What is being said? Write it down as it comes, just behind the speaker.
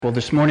Well,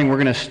 this morning we're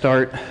going to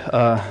start,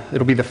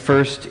 it'll be the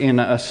first in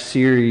a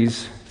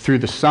series through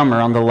the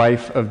summer on the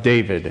life of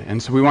David.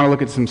 And so we want to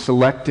look at some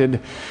selected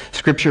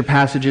scripture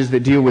passages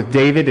that deal with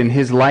David and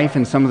his life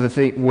and some of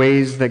the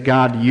ways that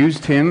God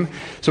used him.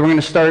 So we're going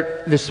to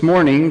start this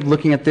morning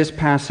looking at this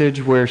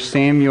passage where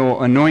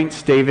Samuel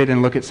anoints David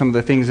and look at some of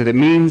the things that it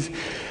means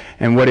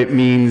and what it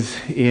means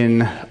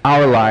in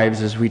our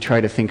lives as we try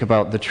to think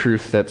about the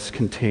truth that's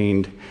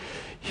contained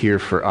here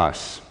for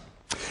us.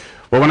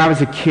 Well, when I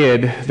was a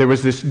kid, there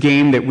was this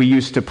game that we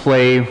used to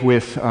play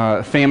with,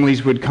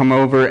 families would come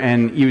over,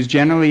 and it was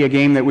generally a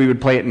game that we would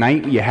play at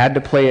night. You had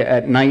to play it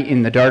at night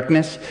in the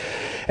darkness,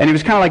 and it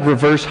was kind of like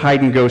reverse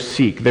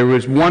hide-and-go-seek. There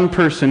was one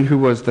person who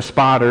was the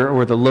spotter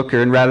or the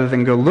looker, and rather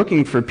than go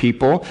looking for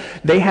people,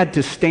 they had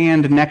to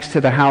stand next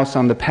to the house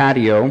on the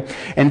patio,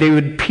 and they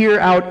would peer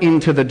out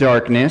into the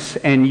darkness,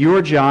 and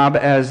your job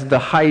as the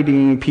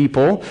hiding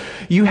people,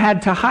 you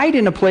had to hide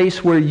in a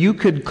place where you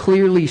could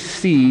clearly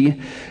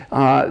see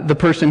the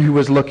person who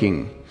was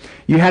looking.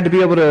 You had to be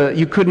able to,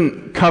 you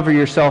couldn't cover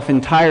yourself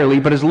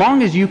entirely, but as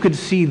long as you could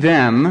see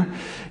them,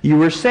 you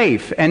were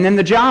safe. And then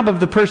the job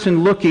of the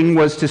person looking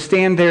was to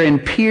stand there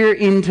and peer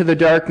into the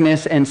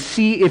darkness and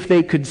see if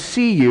they could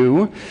see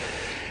you.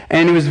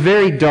 And it was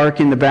very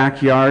dark in the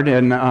backyard,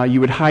 and you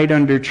would hide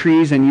under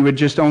trees, and you would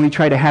just only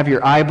try to have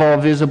your eyeball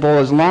visible.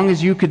 As long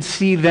as you could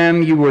see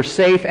them, you were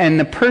safe, and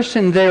the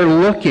person there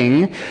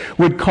looking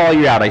would call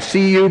you out. I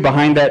see you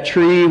behind that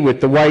tree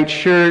with the white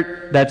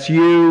shirt. That's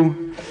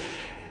you.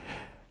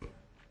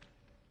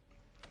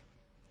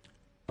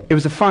 It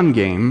was a fun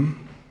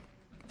game,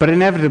 but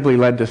inevitably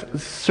led to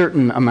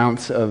certain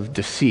amounts of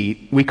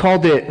deceit. We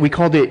called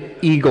it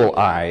Eagle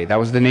Eye. That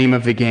was the name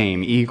of the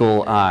game,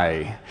 Eagle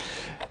Eye.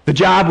 The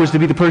job was to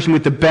be the person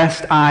with the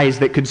best eyes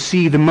that could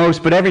see the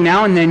most, but every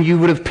now and then you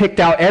would have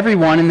picked out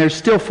everyone, and there's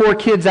still 4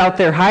 kids out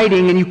there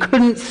hiding, and you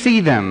couldn't see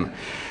them.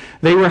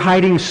 They were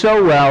hiding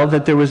so well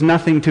that there was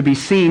nothing to be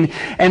seen,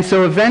 and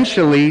so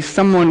eventually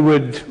someone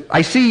would,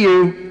 I see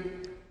you,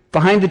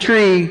 behind the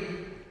tree,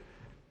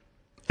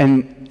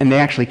 and they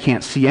actually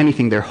can't see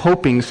anything. They're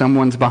hoping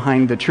someone's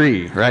behind the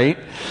tree, right?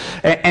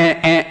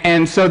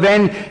 And so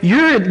then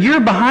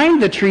you're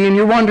behind the tree and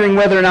you're wondering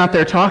whether or not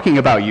they're talking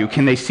about you.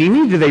 Can they see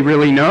me? Do they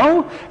really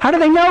know? How do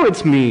they know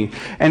it's me?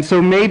 And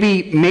so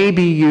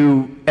maybe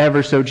you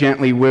ever so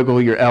gently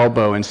wiggle your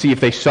elbow and see if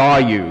they saw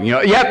you. You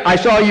know, yep, I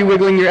saw you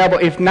wiggling your elbow.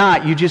 If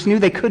not, you just knew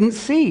they couldn't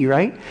see,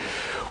 right?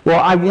 Well,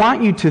 I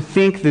want you to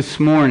think this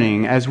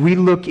morning, as we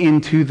look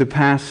into the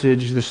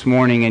passage this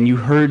morning, and you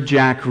heard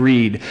Jack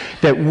read,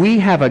 that we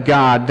have a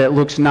God that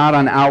looks not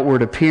on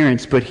outward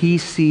appearance, but he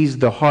sees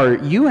the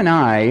heart. You and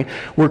I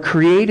were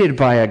created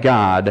by a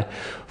God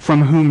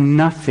from whom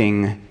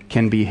nothing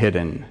can be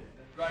hidden.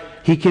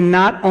 He can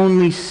not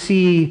only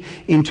see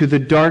into the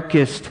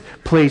darkest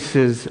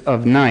places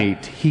of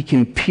night, he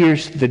can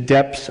pierce the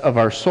depths of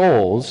our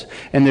souls,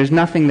 and there's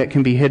nothing that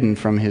can be hidden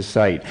from his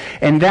sight.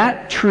 And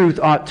that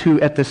truth ought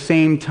to, at the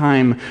same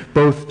time,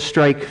 both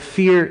strike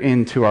fear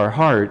into our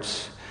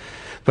hearts,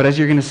 but as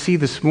you're going to see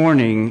this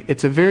morning,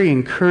 it's a very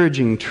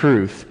encouraging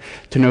truth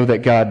to know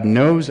that God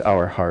knows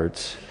our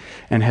hearts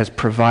and has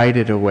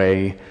provided a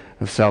way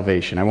of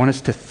salvation. I want us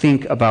to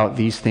think about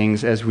these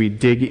things as we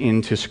dig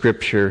into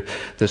Scripture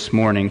this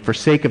morning. For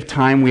sake of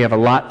time, we have a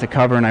lot to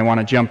cover, and I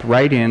want to jump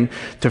right in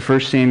to 1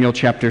 Samuel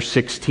chapter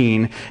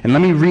 16. And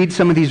let me read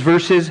some of these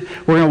verses.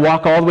 We're going to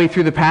walk all the way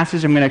through the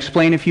passage. I'm going to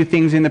explain a few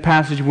things in the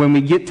passage. When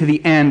we get to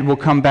the end, we'll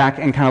come back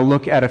and kind of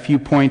look at a few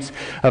points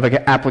of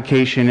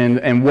application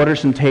and what are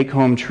some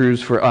take-home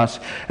truths for us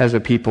as a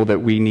people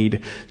that we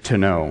need to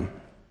know,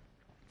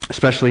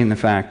 especially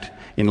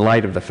in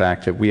light of the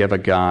fact that we have a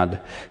God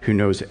who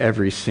knows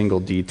every single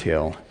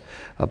detail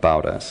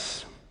about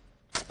us.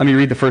 Let me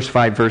read the first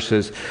 5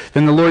 verses.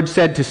 Then the Lord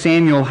said to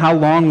Samuel, "How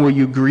long will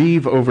you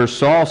grieve over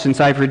Saul, since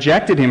I've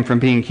rejected him from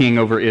being king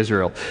over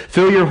Israel?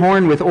 Fill your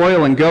horn with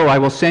oil and go. I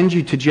will send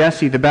you to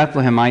Jesse the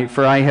Bethlehemite,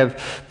 for I have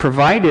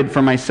provided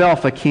for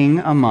myself a king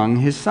among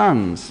his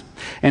sons."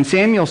 And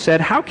Samuel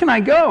said, "How can I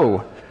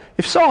go?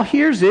 If Saul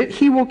hears it,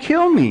 he will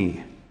kill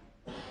me."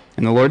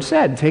 And the Lord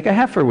said, "Take a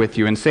heifer with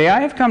you and say, 'I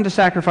have come to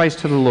sacrifice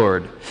to the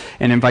Lord,'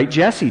 and invite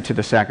Jesse to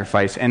the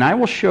sacrifice, and I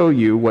will show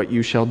you what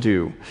you shall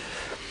do.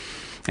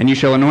 And you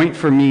shall anoint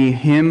for me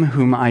him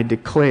whom I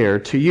declare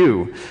to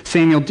you."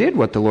 Samuel did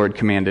what the Lord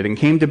commanded and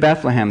came to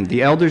Bethlehem.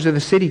 The elders of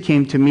the city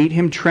came to meet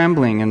him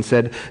trembling and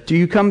said, "Do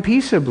you come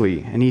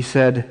peaceably?" And he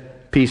said,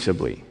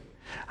 "Peaceably.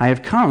 I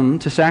have come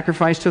to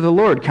sacrifice to the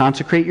Lord.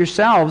 Consecrate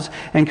yourselves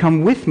and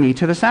come with me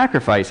to the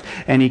sacrifice."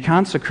 And he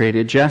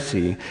consecrated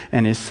Jesse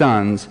and his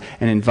sons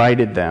and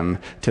invited them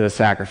to the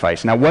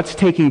sacrifice. Now, what's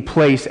taking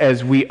place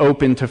as we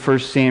open to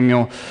 1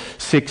 Samuel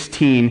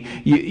 16?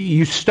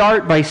 You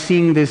start by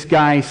seeing this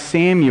guy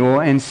Samuel,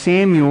 and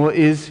Samuel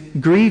is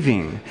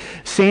grieving.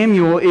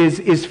 Samuel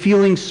is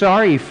feeling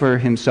sorry for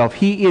himself.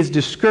 He is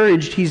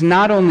discouraged. He's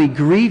not only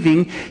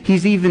grieving,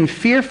 he's even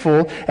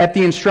fearful at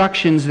the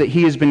instructions that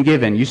he has been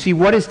given. You see,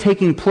 what is is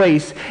taking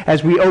place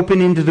as we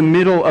open into the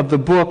middle of the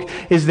book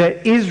is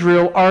that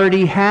Israel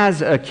already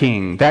has a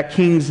king. That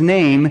king's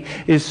name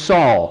is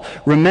Saul.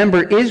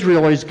 Remember,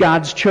 Israel is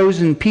God's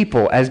chosen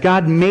people. As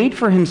God made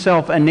for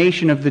himself a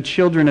nation of the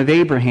children of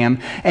Abraham,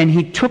 and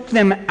he took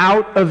them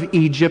out of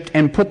Egypt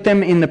and put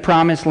them in the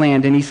promised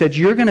land. And he said,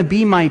 you're going to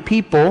be my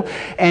people.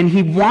 And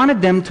he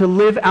wanted them to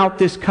live out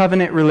this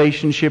covenant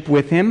relationship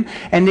with him.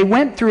 And they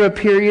went through a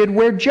period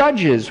where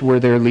judges were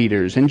their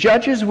leaders. And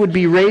judges would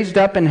be raised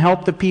up and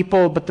help the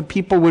people, but the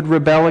people would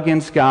rebel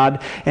against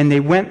God. And they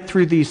went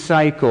through these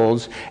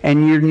cycles.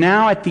 And you're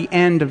now at the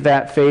end of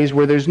that phase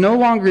where there's no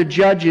longer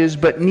judges,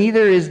 but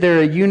neither is there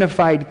a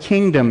unified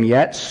kingdom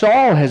yet.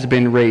 Saul has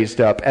been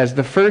raised up as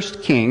the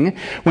first king.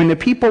 When the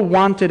people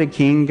wanted a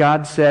king,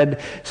 God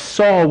said,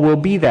 Saul will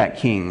be that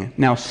king.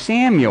 Now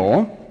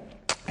Samuel,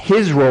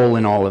 his role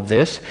in all of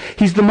this,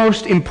 he's the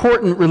most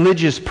important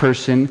religious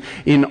person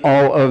in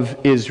all of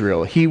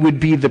Israel. He would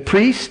be the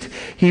priest,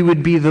 he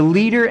would be the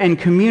leader and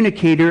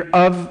communicator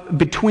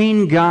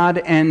between God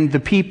and the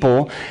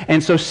people.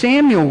 And so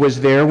Samuel was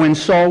there when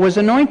Saul was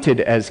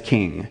anointed as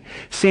king.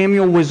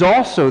 Samuel was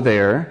also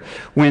there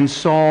when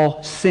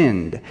Saul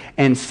sinned,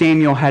 and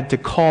Samuel had to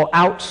call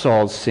out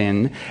Saul's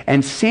sin,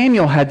 and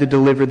Samuel had to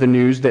deliver the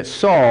news that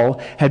Saul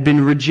had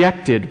been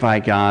rejected by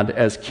God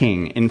as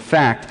king. In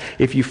fact,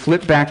 if you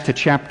flip back to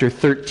chapter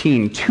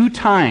 13, 2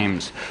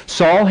 times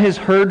Saul has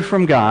heard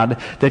from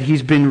God that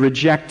he's been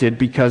rejected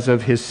because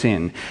of his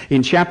sin.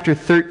 In chapter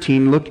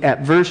 13, look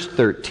at verse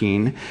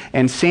 13,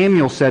 and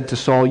Samuel said to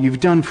Saul, you've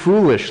done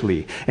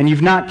foolishly, and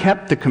you've not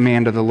kept the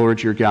command of the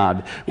Lord your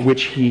God,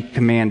 which he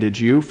commanded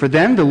you, for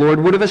then the Lord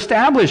would have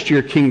established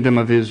your kingdom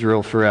of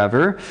Israel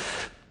forever.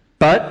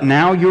 But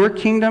now your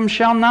kingdom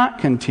shall not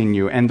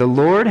continue, and the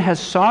Lord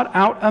has sought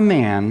out a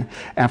man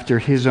after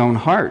his own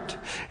heart,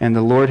 and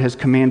the Lord has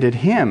commanded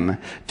him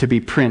to be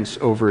prince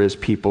over his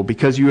people,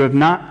 because you have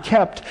not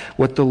kept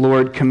what the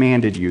Lord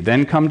commanded you.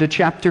 Then come to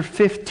chapter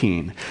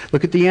 15.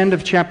 Look at the end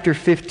of chapter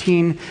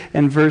 15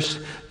 and verse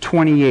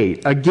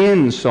 28.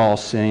 Again Saul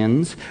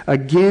sins.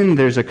 Again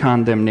there's a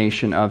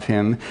condemnation of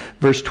him.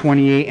 Verse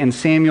 28, and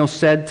Samuel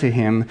said to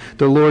him,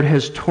 the Lord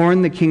has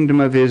torn the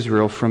kingdom of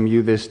Israel from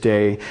you this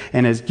day,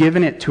 and has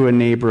given it to a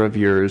neighbor of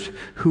yours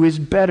who is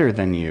better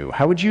than you.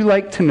 How would you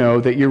like to know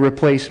that your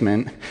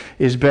replacement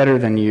is better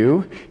than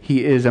you?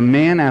 He is a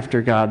man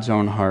after God's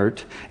own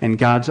heart, and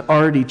God's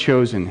already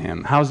chosen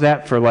him. How's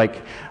that for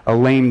like a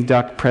lame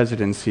duck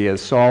presidency, as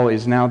Saul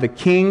is now the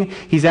king?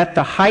 He's at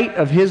the height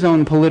of his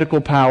own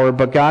political power,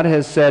 but God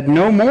has said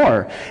no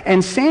more.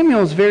 And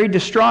Samuel is very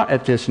distraught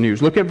at this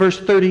news. Look at verse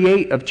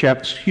 35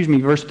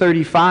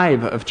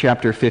 of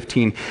chapter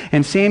 15.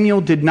 And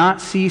Samuel did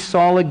not see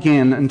Saul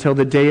again until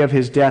the day of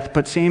his death,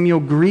 but Samuel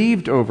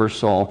grieved over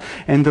Saul,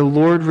 and the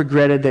Lord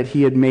regretted that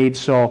he had made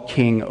Saul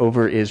king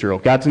over Israel.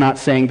 God's not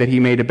saying that he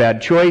made a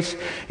bad choice.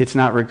 It's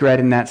not regret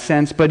in that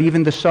sense, but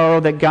even the sorrow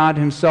that God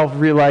himself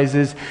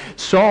realizes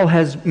Saul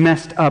has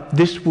messed up.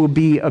 This will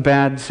be a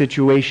bad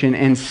situation,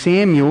 and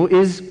Samuel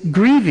is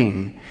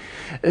grieving.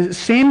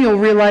 Samuel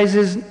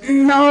realizes,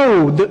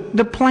 no,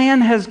 the plan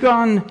has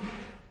gone,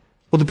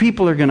 well, the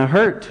people are going to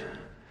hurt.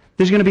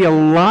 There's going to be a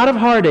lot of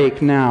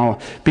heartache now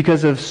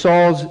because of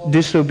Saul's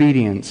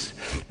disobedience,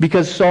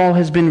 because Saul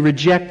has been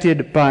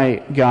rejected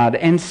by God.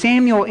 And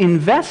Samuel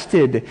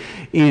invested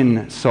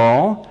in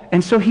Saul,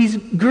 and so he's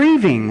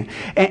grieving.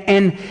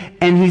 And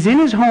he's in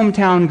his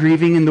hometown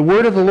grieving, and the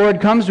word of the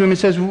Lord comes to him and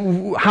says,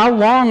 how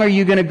long are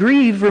you going to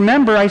grieve?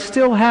 Remember, I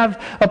still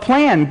have a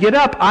plan. Get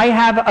up. I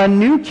have a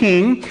new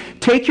king.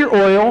 Take your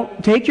oil,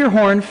 take your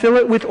horn, fill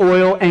it with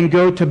oil, and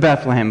go to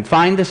Bethlehem.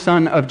 Find the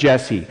son of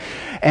Jesse,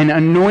 and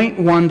anoint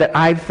one that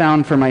I've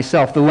found for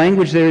myself. The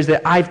language there is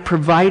that I've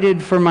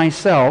provided for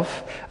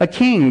myself a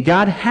king.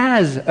 God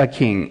has a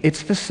king.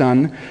 It's the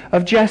son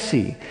of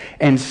Jesse.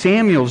 And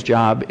Samuel's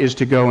job is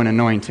to go and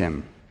anoint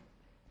him.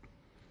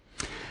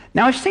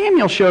 Now, if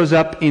Samuel shows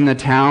up in the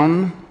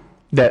town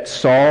that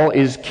Saul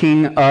is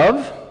king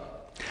of,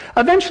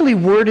 eventually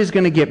word is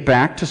going to get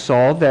back to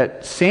Saul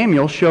that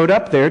Samuel showed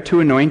up there to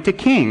anoint a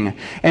king.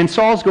 And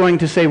Saul's going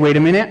to say, wait a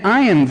minute,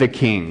 I am the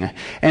king.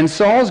 And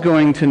Saul's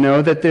going to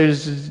know that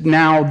there's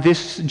now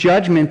this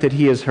judgment that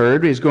he has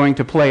heard is going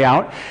to play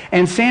out.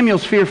 And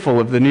Samuel's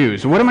fearful of the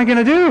news. What am I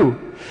going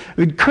to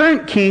do?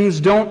 Current kings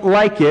don't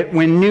like it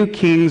when new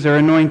kings are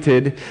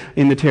anointed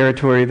in the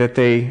territory that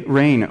they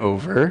reign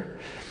over.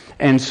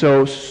 And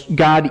so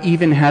God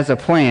even has a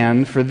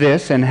plan for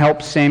this and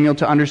helps Samuel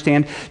to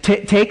understand.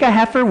 Take a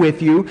heifer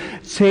with you.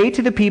 Say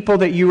to the people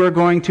that you are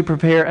going to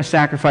prepare a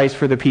sacrifice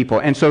for the people.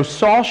 And so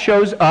Samuel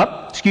shows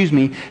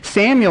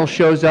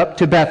up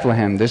to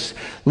Bethlehem, this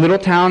little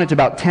town. It's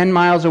about 10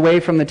 miles away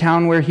from the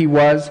town where he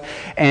was.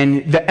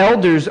 And the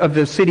elders of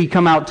the city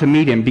come out to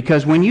meet him,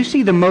 because when you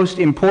see the most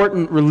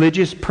important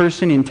religious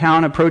person in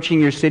town approaching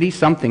your city,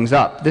 something's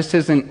up. This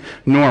isn't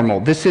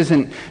normal. This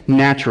isn't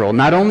natural.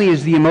 Not only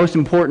is he the most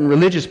important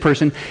religious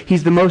person,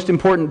 he's the most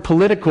important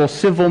political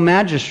civil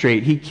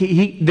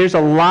magistrate. There's a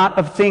lot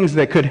of things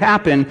that could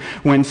happen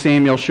when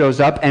Samuel shows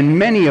up, and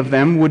many of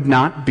them would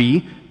not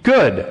be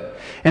good.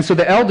 And so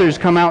the elders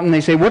come out and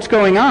they say, what's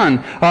going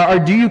on? Or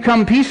do you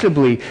come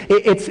peaceably?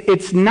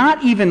 It's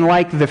not even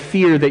like the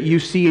fear that you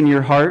see in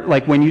your heart,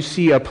 like when you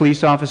see a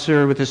police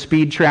officer with a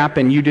speed trap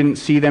and you didn't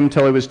see them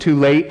till it was too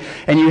late,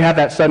 and you have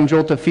that sudden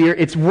jolt of fear.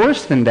 It's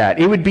worse than that.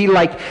 It would be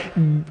like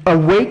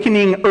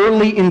awakening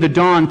early in the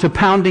dawn to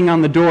pounding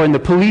on the door and the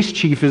police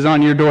chief is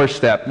on your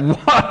doorstep.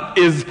 What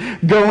is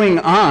going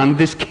on?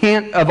 This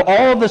can't, of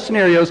all the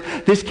scenarios,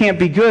 this can't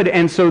be good.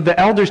 And so the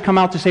elders come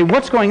out to say,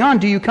 what's going on?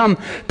 Do you come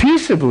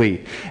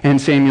peaceably? And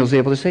Samuel's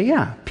able to say,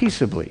 yeah,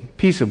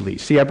 peaceably.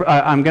 See,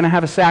 I'm going to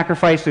have a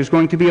sacrifice. There's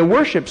going to be a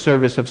worship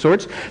service of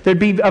sorts. There'd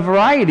be a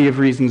variety of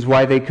reasons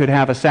why they could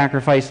have a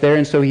sacrifice there.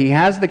 And so he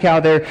has the cow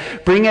there,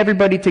 bring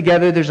everybody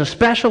together. There's a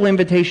special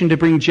invitation to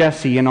bring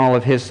Jesse and all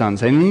of his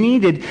sons. And they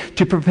needed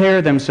to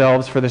prepare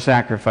themselves for the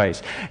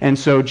sacrifice. And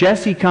so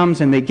Jesse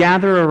comes and they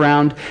gather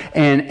around,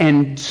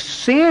 and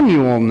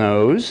Samuel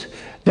knows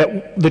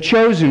that the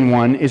chosen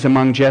one is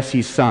among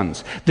Jesse's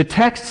sons. The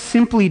text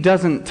simply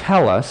doesn't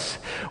tell us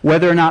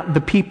whether or not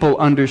the people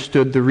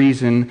understood the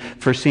reason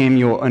for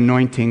Samuel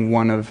anointing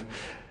one of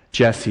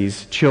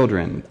Jesse's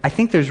children. I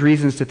think there's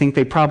reasons to think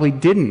they probably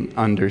didn't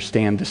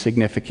understand the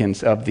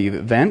significance of the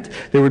event.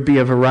 There would be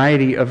a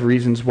variety of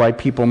reasons why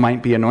people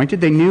might be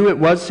anointed. They knew it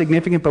was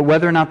significant, but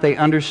whether or not they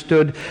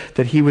understood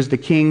that he was the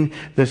king,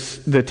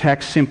 the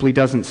text simply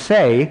doesn't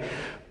say.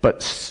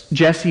 But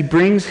Jesse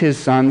brings his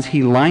sons,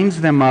 he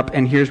lines them up,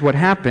 and here's what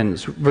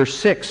happens. Verse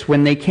 6,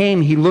 when they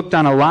came, he looked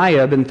on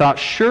Eliab and thought,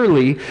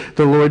 surely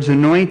the Lord's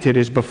anointed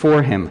is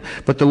before him.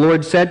 But the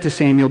Lord said to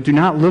Samuel, do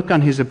not look on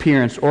his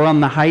appearance or on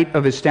the height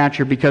of his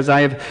stature, because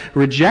I have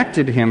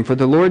rejected him. For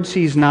the Lord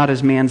sees not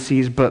as man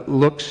sees, but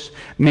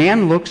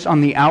man looks on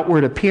the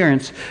outward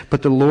appearance,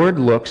 but the Lord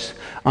looks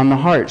on the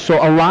heart.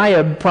 So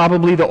Eliab,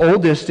 probably the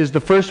oldest, is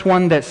the first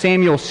one that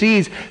Samuel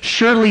sees.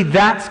 Surely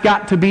that's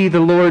got to be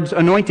the Lord's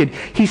anointed.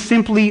 He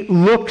simply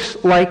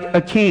looks like a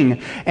king.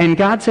 And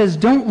God says,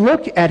 don't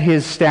look at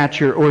his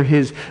stature or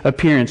his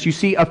appearance. You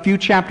see, a few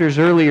chapters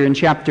earlier in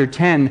chapter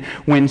 10,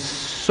 when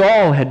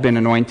Saul had been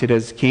anointed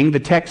as king, the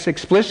text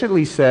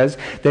explicitly says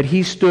that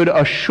he stood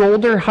a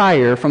shoulder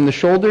higher. From the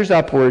shoulders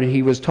upward,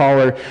 he was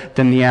taller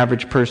than the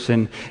average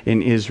person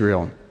in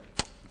Israel.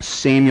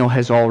 Samuel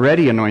has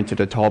already anointed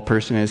a tall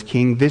person as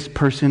king. This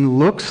person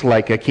looks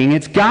like a king.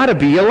 It's got to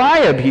be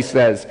Eliab, he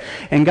says.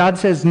 And God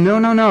says,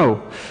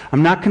 no.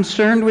 I'm not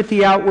concerned with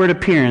the outward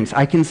appearance.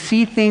 I can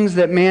see things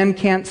that man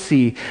can't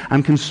see.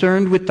 I'm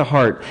concerned with the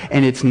heart.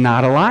 And it's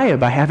not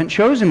Eliab. I haven't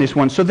chosen this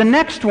one. So the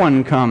next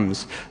one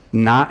comes.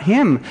 Not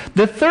him.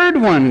 The third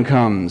one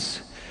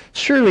comes.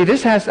 Surely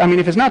this if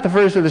it's not the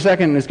first or the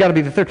second, it's got to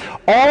be the third.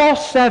 All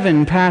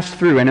 7 pass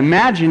through. And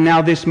imagine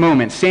now this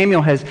moment.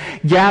 Samuel has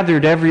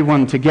gathered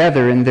everyone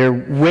together and they're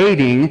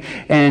waiting.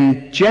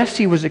 And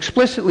Jesse was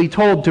explicitly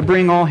told to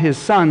bring all his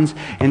sons.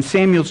 And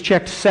Samuel's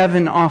checked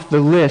 7 off the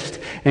list.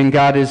 And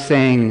God is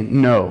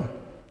saying, no,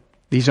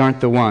 these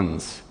aren't the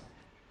ones.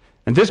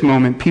 At this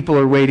moment, people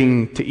are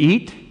waiting to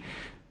eat.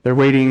 They're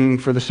waiting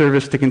for the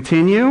service to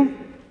continue.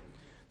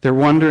 They're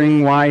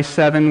wondering why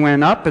 7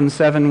 went up and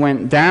 7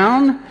 went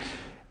down.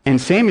 And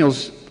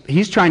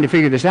he's trying to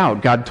figure this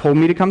out. God told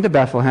me to come to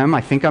Bethlehem. I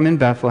think I'm in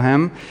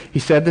Bethlehem. He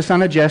said the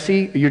son of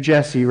Jesse. You're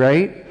Jesse,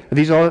 right? Are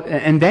these all?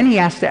 And then he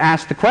has to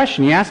ask the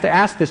question. He has to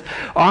ask this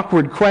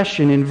awkward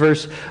question in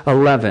verse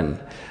 11.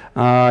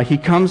 He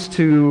comes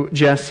to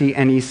Jesse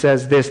and he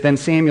says this. Then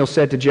Samuel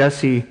said to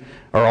Jesse,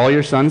 are all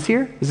your sons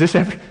here? Is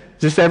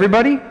this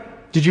everybody?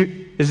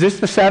 Is this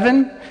the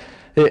 7?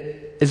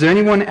 Is there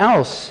anyone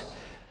else?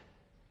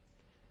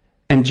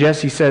 And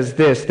Jesse says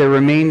this, there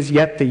remains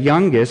yet the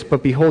youngest,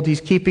 but behold, he's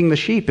keeping the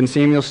sheep. And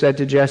Samuel said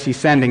to Jesse,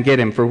 send and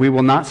get him, for we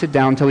will not sit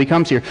down till he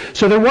comes here.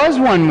 So there was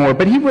one more,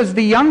 but he was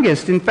the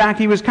youngest. In fact,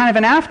 he was kind of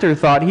an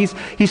afterthought. He's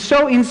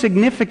so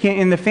insignificant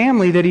in the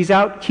family that he's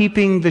out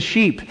keeping the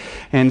sheep.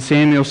 And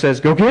Samuel says,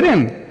 go get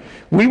him.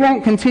 We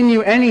won't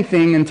continue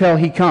anything until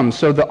he comes.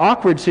 So the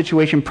awkward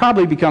situation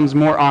probably becomes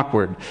more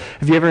awkward.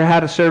 Have you ever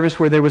had a service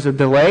where there was a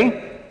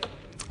delay?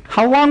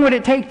 How long would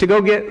it take to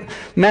go get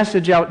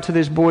message out to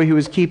this boy who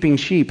is keeping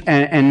sheep?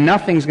 And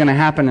nothing's going to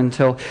happen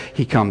until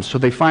he comes. So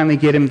they finally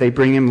get him, they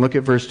bring him, look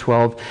at verse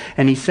 12.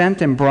 And he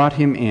sent and brought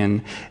him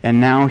in,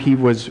 and now he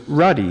was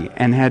ruddy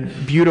and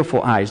had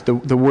beautiful eyes. The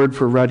word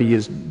for ruddy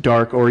is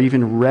dark or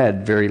even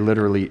red, very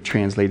literally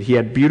translated. He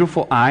had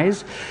beautiful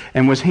eyes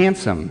and was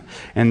handsome.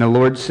 And the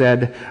Lord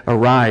said,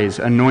 arise,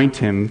 anoint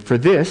him, for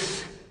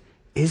this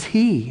is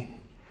he.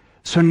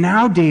 So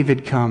now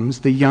David comes,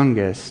 the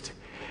youngest.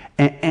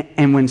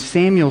 And when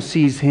Samuel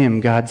sees him,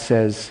 God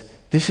says,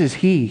 this is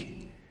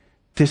he.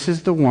 This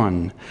is the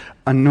one.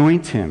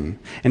 Anoint him.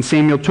 And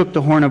Samuel took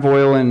the horn of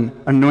oil and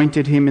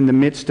anointed him in the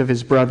midst of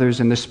his brothers.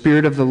 And the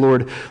Spirit of the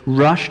Lord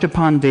rushed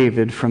upon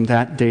David from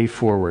that day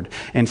forward.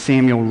 And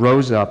Samuel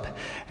rose up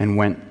and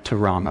went to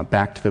Ramah,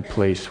 back to the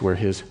place where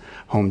his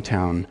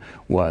hometown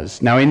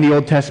was. Now, in the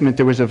Old Testament,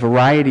 there was a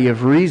variety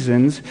of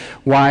reasons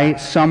why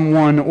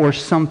someone or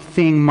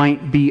something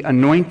might be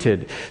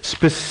anointed.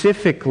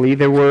 Specifically,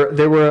 there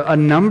were a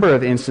number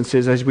of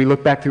instances, as we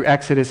look back through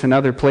Exodus and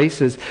other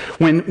places,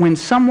 when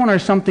someone or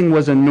something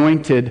was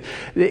anointed,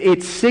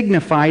 it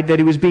signified that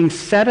it was being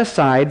set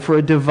aside for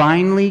a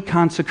divinely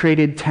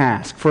consecrated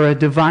task, for a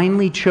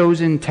divinely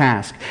chosen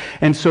task.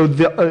 And so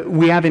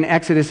we have in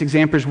Exodus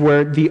examples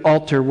where the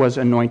altar was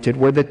anointed,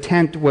 where the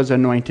tent was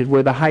anointed,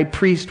 where the high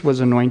priest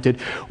was anointed,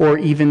 or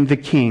even the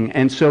king.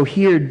 And so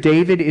here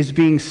David is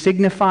being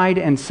signified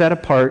and set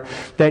apart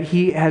that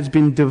he has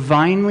been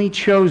divinely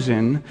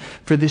chosen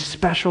for this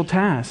special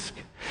task.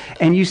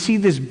 And you see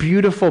this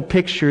beautiful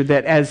picture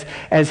that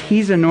as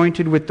he's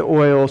anointed with the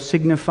oil,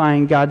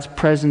 signifying God's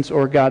presence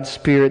or God's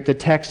Spirit, the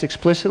text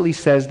explicitly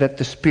says that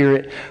the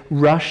Spirit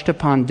rushed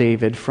upon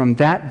David from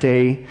that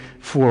day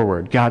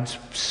forward. God's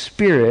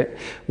Spirit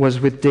was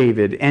with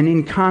David. And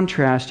in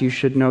contrast, you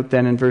should note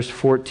then in verse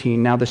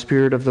 14, now the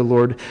Spirit of the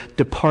Lord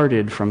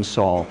departed from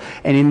Saul.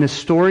 And in the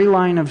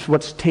storyline of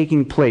what's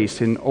taking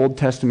place in Old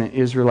Testament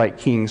Israelite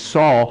kings,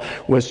 Saul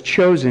was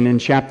chosen in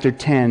chapter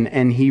 10,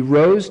 and he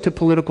rose to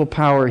political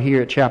power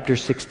here at chapter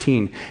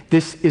 16.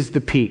 This is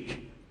the peak.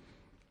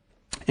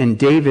 And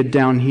David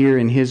down here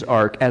in his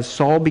arc, as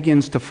Saul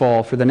begins to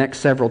fall for the next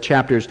several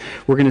chapters,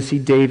 we're going to see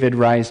David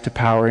rise to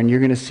power, and you're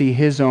going to see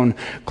his own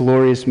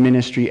glorious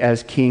ministry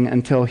as king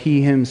until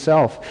he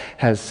himself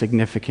has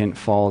significant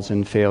falls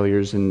and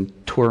failures and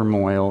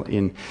turmoil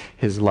in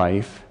his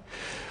life.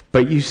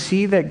 But you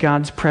see that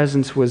God's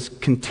presence was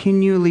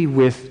continually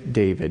with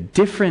David,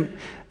 different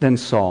than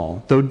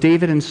Saul. Though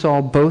David and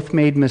Saul both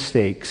made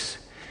mistakes,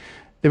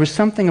 there was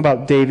something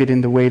about David in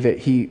the way that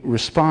he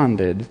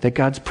responded, that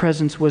God's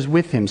presence was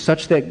with him,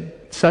 such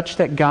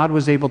that God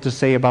was able to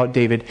say about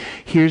David,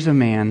 here's a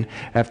man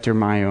after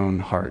my own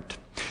heart.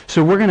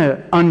 So we're going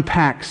to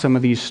unpack some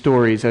of these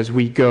stories as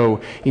we go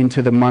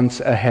into the months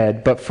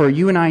ahead. But for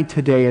you and I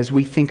today, as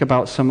we think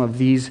about some of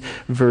these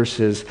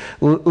verses,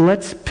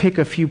 let's pick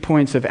a few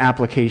points of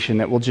application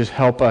that will just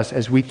help us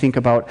as we think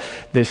about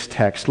this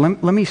text.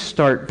 Let me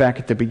start back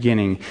at the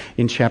beginning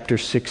in chapter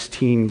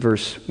 16,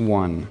 verse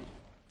 1.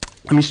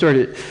 Let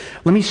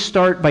me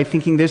start by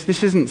thinking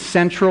this isn't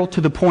central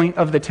to the point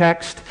of the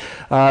text.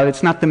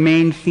 It's not the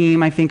main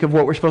theme, I think, of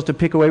what we're supposed to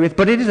pick away with,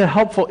 but it is a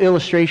helpful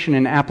illustration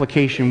and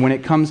application when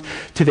it comes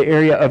to the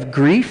area of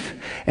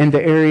grief and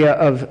the area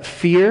of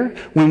fear.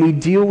 When we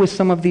deal with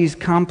some of these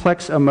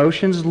complex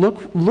emotions,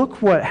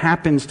 look what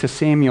happens to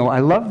Samuel. I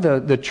love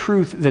the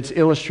truth that's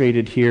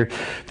illustrated here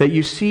that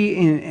you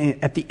see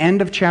at the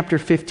end of chapter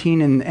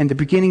 15 and the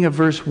beginning of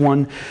verse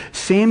 1.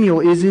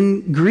 Samuel is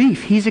in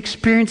grief. He's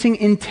experiencing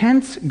intense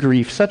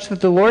grief, such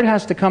that the Lord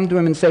has to come to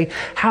him and say,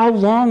 how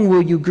long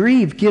will you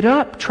grieve? Get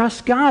up,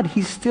 trust God.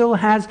 He still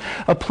has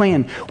a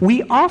plan.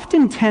 We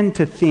often tend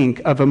to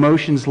think of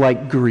emotions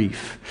like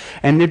grief,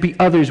 and there'd be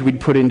others we'd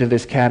put into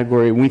this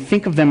category. We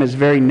think of them as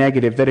very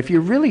negative, that if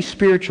you're really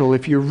spiritual,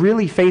 if you're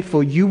really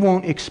faithful, you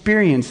won't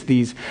experience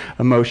these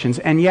emotions.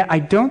 And yet I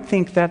don't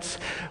think that's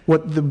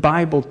what the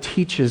Bible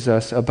teaches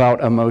us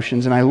about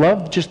emotions. And I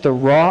love just the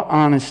raw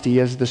honesty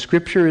as the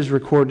scripture is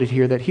recorded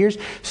here, that here's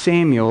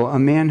Samuel, a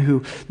man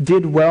who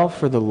did well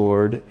for the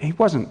Lord. He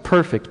wasn't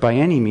perfect by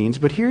any means,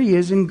 but here he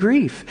is in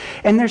grief.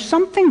 And there's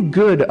something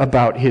good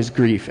about his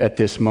grief at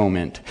this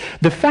moment.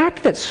 The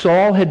fact that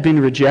Saul had been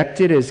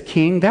rejected as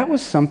king, that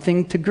was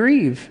something to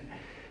grieve.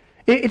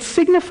 It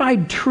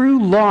signified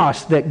true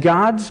loss, that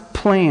God's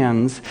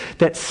plans,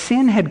 that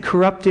sin had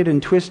corrupted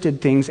and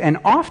twisted things, and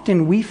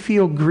often we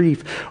feel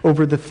grief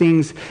over the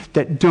things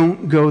that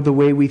don't go the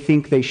way we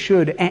think they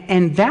should,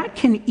 and that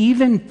can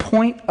even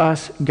point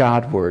us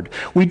Godward.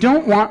 We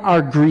don't want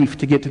our grief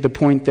to get to the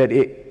point that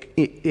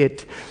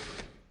it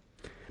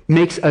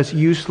makes us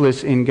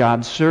useless in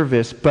God's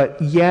service,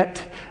 but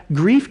yet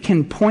grief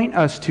can point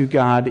us to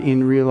God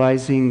in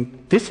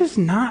realizing this is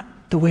not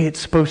the way it's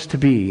supposed to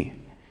be.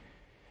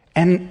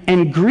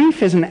 And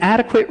grief is an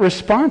adequate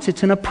response.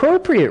 It's an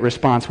appropriate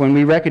response when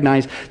we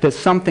recognize that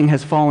something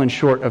has fallen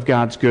short of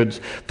God's good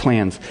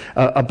plans.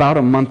 About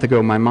a month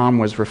ago, my mom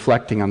was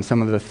reflecting on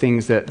some of the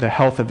things the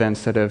health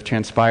events that have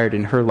transpired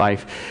in her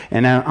life.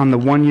 And on the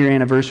 1-year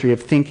anniversary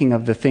of thinking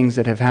of the things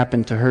that have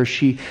happened to her,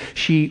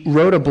 she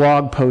wrote a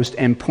blog post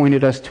and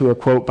pointed us to a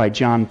quote by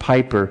John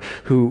Piper,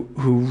 who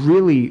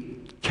really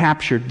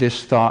captured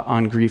this thought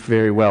on grief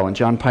very well. And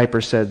John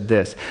Piper said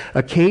this: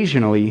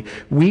 occasionally,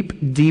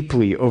 weep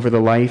deeply over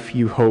the life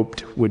you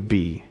hoped would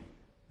be.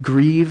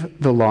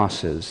 Grieve the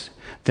losses.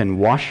 Then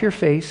wash your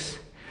face,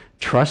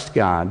 trust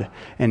God,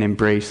 and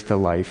embrace the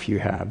life you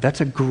have. That's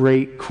a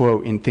great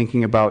quote in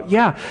thinking about,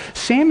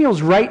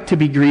 Samuel's right to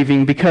be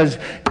grieving because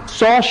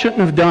Saul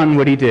shouldn't have done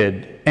what he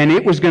did, and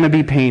it was going to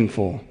be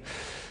painful.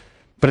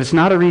 But it's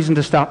not a reason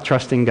to stop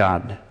trusting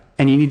God.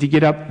 and you need to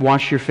get up,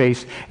 wash your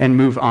face, and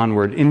move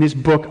onward. In this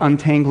book,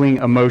 Untangling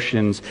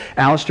Emotions,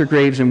 Alistair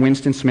Graves and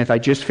Winston Smith, I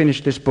just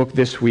finished this book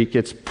this week.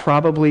 It's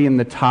probably in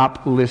the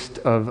top list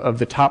of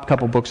the top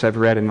couple books I've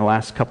read in the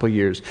last couple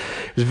years.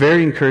 It was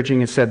very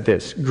encouraging. It said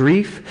this: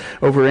 grief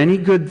over any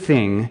good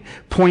thing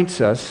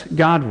points us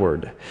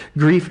Godward.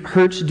 Grief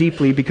hurts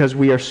deeply because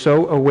we are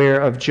so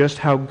aware of just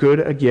how good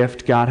a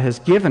gift God has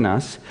given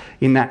us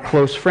in that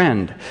close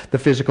friend, the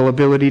physical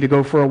ability to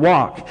go for a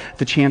walk,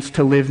 the chance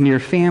to live near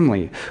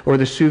family, or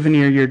the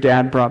souvenir your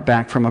dad brought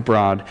back from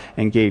abroad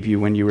and gave you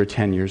when you were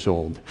 10 years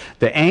old.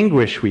 The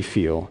anguish we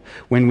feel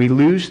when we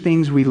lose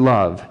things we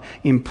love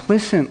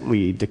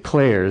implicitly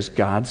declares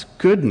God's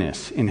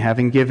goodness in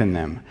having given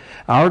them.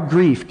 Our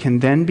grief can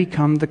then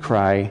become the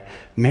cry,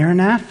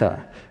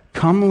 Maranatha,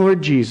 come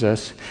Lord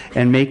Jesus,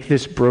 and make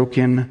this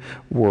broken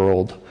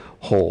world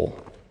whole.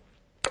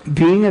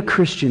 Being a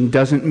Christian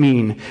doesn't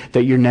mean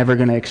that you're never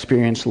going to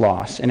experience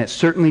loss, and it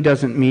certainly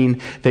doesn't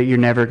mean that you're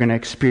never going to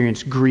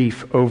experience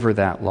grief over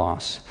that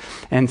loss.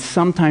 And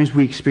sometimes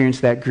we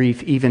experience that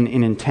grief even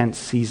in intense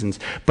seasons.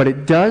 But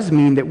it does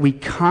mean that we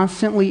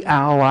constantly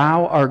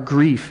allow our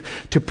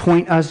grief to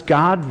point us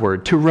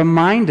Godward, to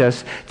remind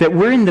us that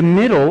we're in the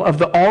middle of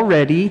the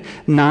already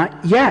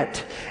not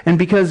yet. And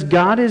because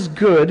God is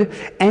good,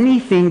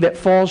 anything that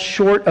falls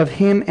short of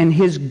Him and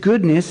His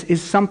goodness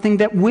is something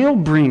that will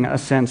bring a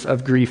sense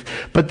of grief.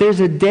 But there's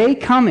a day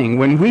coming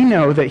when we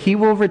know that He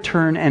will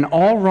return and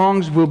all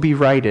wrongs will be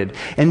righted,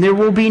 and there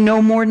will be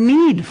no more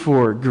need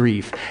for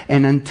grief.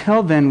 And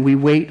until then, we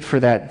wait for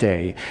that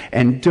day.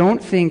 And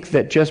don't think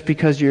that just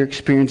because you're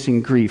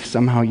experiencing grief,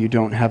 somehow you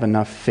don't have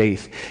enough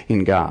faith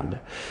in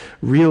God.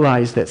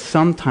 Realize that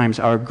sometimes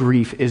our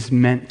grief is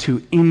meant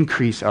to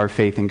increase our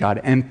faith in God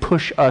and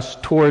push us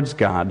towards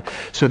God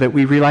so that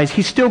we realize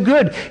He's still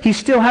good. He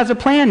still has a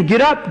plan.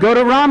 Get up, go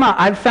to Ramah.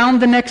 I've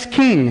found the next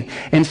king.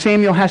 And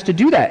Samuel has to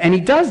do that. And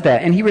he does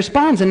that. And he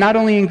responds, and not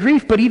only in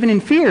grief, but even in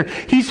fear.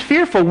 He's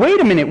fearful.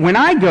 Wait a minute. When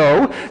I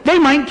go, they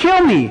might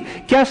kill me.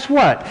 Guess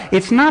what?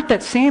 It's not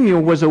that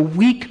Samuel was a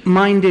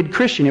weak-minded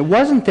Christian. It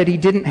wasn't that he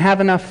didn't have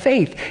enough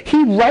faith.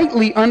 He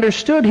rightly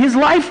understood his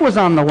life was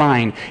on the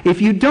line.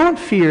 If you don't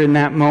fear in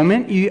that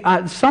moment,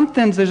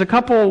 there's a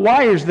couple of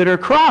wires that are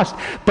crossed.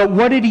 But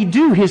what did he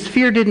do? His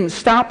fear didn't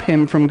stop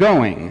him from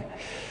going.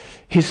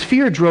 His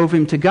fear drove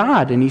him to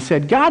God, and he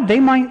said, God, they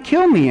might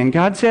kill me. And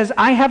God says,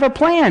 I have a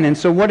plan. And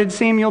so what did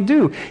Samuel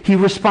do? He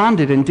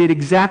responded and did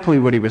exactly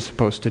what he was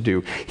supposed to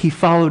do. He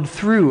followed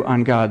through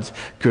on God's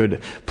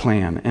good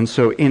plan. And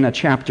so in a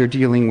chapter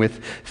dealing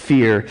with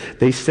fear,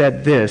 they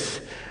said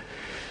this: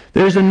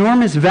 there's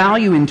enormous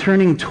value in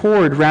turning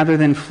toward rather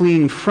than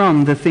fleeing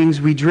from the things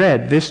we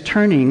dread. This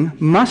turning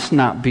must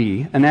not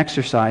be an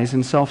exercise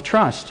in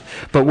self-trust.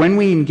 But when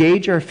we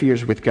engage our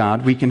fears with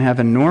God, we can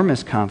have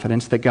enormous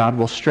confidence that God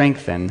will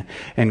strengthen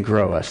and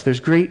grow us. There's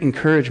great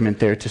encouragement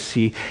there to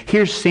see.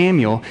 Here's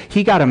Samuel.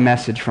 He got a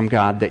message from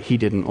God that he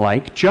didn't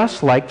like,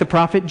 just like the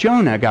prophet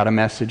Jonah got a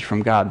message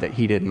from God that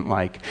he didn't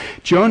like.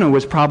 Jonah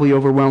was probably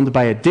overwhelmed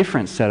by a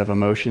different set of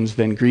emotions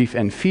than grief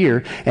and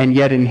fear, and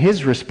yet in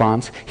his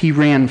response, he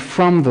ran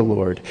from the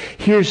Lord.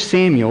 Here's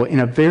Samuel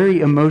in a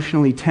very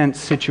emotionally tense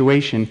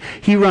situation.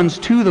 He runs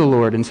to the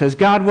Lord and says,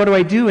 God, what do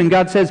I do? And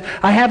God says,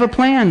 I have a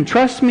plan.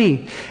 Trust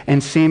me.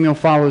 And Samuel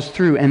follows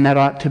through, and that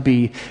ought to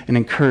be an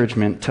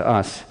encouragement to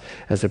us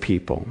as a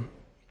people.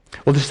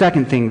 Well, the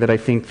second thing that I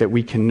think that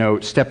we can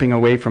note, stepping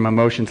away from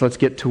emotions, let's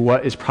get to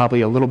what is probably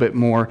a little bit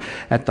more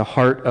at the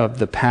heart of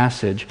the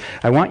passage.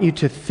 I want you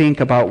to think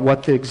about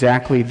what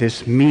exactly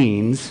this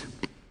means.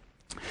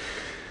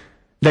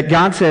 That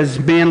God says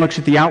man looks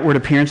at the outward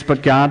appearance,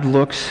 but God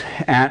looks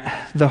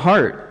at the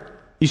heart.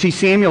 You see,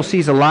 Samuel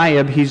sees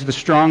Eliab. He's the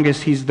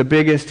strongest, he's the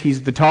biggest,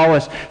 he's the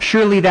tallest.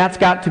 Surely that's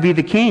got to be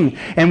the king.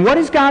 And what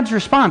is God's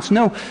response?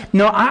 No,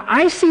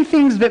 I see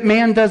things that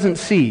man doesn't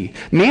see.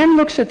 Man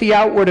looks at the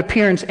outward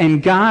appearance,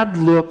 and God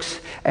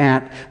looks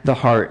at the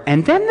heart.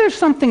 And then there's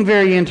something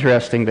very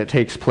interesting that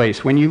takes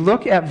place. When you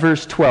look at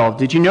verse 12,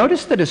 did you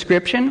notice the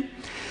description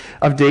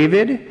of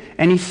David?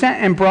 And he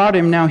sent and brought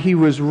him. Now he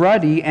was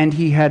ruddy, and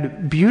he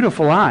had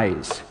beautiful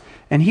eyes,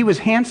 and he was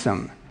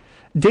handsome.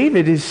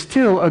 David is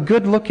still a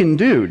good-looking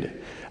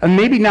dude. And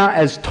maybe not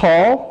as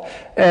tall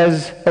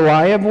as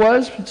Eliab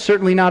was,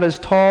 certainly not as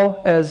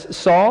tall as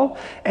Saul.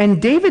 And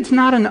David's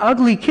not an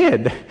ugly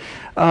kid.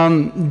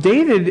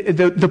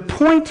 The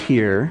point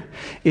here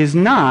is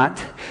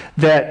not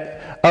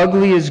that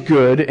ugly is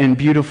good and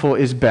beautiful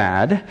is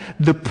bad.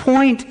 The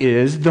point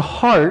is the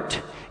heart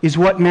is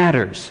what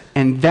matters.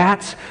 And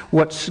that's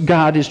what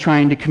God is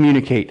trying to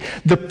communicate.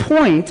 The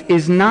point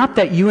is not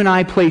that you and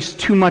I place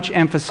too much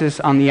emphasis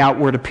on the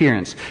outward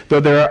appearance, though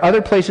there are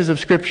other places of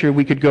Scripture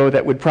we could go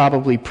that would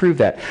probably prove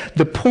that.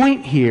 The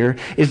point here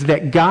is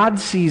that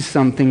God sees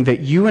something that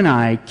you and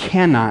I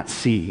cannot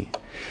see.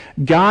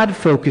 God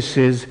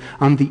focuses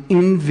on the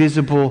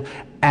invisible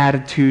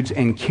attitudes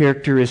and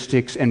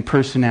characteristics and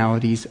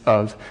personalities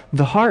of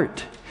the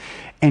heart.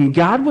 And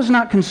God was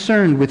not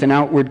concerned with an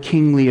outward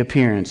kingly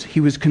appearance. He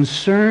was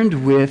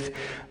concerned with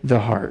the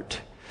heart.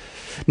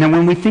 Now,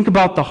 when we think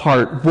about the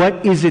heart,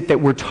 what is it that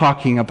we're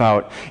talking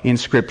about in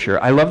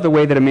Scripture? I love the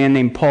way that a man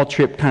named Paul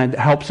Tripp kind of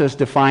helps us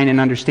define and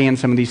understand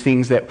some of these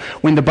things, that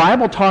when the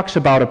Bible talks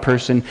about a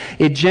person,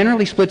 it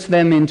generally splits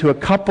them into a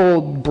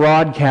couple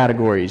broad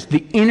categories: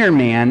 the inner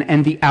man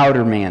and the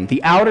outer man.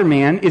 The outer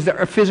man is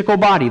our physical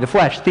body, the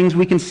flesh, things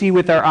we can see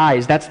with our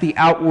eyes. That's the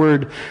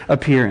outward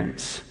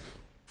appearance.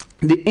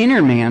 The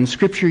inner man,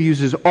 Scripture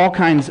uses all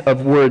kinds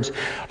of words: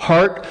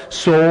 heart,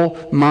 soul,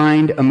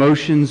 mind,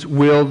 emotions,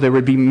 will. There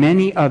would be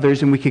many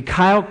others, and we could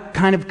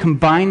kind of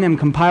combine them,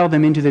 compile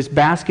them into this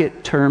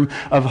basket term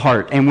of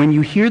heart. And when you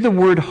hear the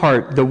word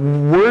heart, the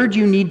word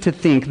you need to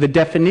think, the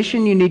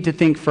definition you need to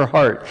think for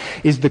heart,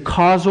 is the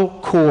causal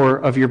core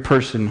of your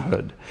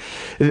personhood.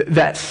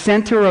 That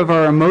center of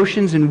our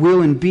emotions and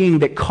will and being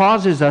that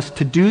causes us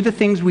to do the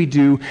things we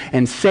do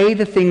and say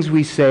the things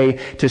we say,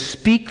 to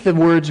speak the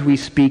words we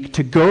speak,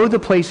 to go the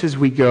places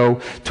we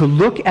go, to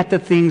look at the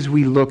things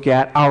we look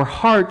at. Our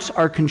hearts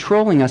are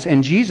controlling us,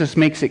 and Jesus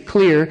makes it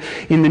clear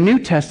in the New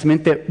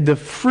Testament that the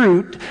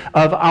fruit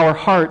of our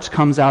hearts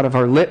comes out of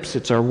our lips.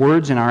 It's our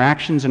words and our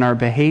actions and our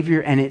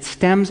behavior, and it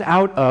stems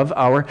out of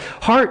our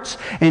hearts.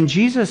 And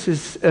Jesus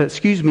is,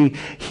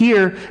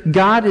 here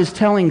God is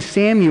telling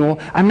Samuel,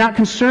 I'm not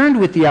concerned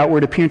with the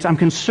outward appearance. I'm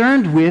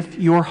concerned with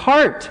your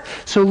heart.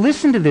 So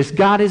listen to this.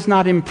 God is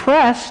not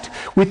impressed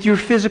with your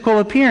physical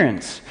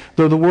appearance,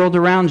 though the world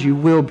around you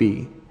will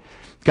be.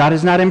 God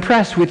is not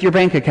impressed with your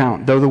bank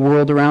account, though the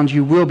world around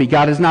you will be.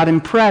 God is not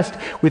impressed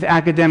with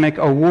academic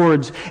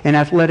awards and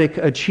athletic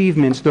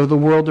achievements, though the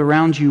world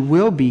around you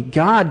will be.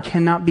 God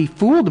cannot be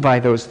fooled by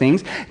those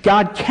things.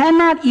 God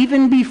cannot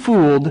even be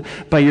fooled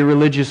by your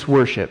religious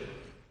worship.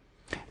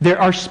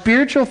 There are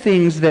spiritual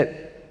things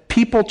that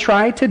people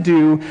try to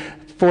do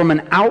from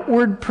an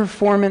outward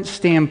performance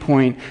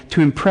standpoint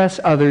to impress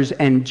others,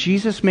 and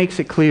Jesus makes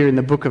it clear in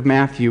the book of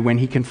Matthew when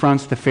he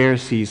confronts the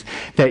Pharisees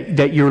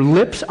that your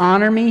lips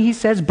honor me, he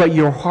says, but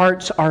your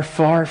hearts are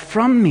far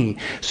from me.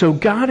 So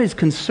God is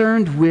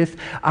concerned with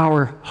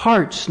our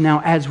hearts.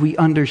 Now, as we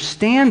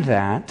understand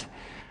that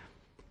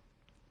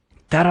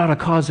ought to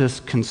cause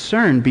us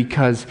concern,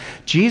 because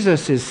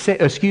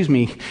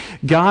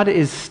God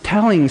is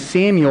telling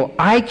Samuel,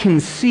 I can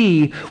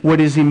see what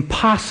is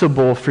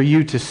impossible for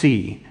you to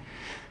see.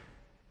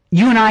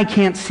 You and I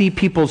can't see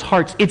people's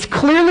hearts. It's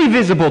clearly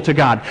visible to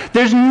God.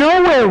 There's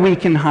nowhere we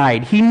can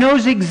hide. He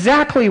knows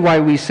exactly why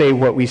we say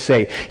what we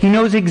say. He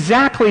knows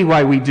exactly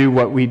why we do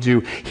what we do.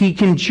 He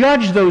can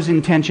judge those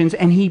intentions,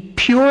 and he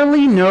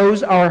purely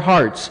knows our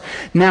hearts.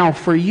 Now,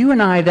 for you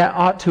and I, that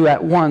ought to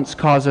at once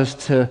cause us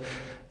to,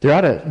 there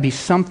ought to be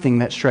something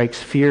that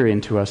strikes fear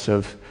into us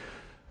of,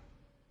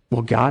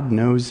 well, God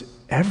knows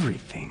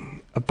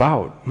everything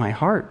about my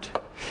heart.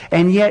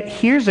 And yet,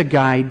 here's a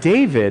guy,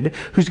 David,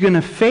 who's going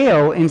to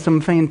fail in some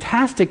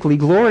fantastically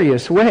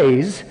glorious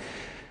ways.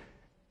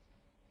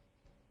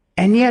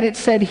 And yet it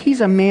said he's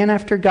a man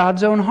after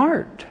God's own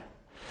heart.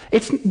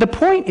 The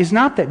point is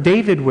not that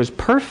David was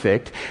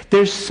perfect.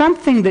 There's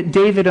something that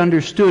David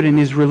understood in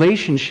his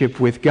relationship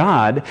with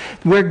God,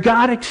 where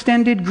God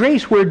extended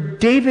grace, where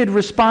David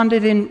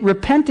responded in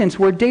repentance,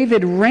 where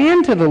David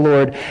ran to the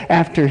Lord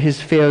after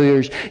his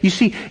failures. You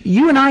see,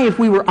 you and I, if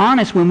we were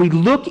honest, when we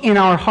look in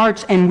our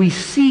hearts and we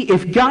see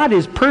if God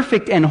is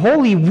perfect and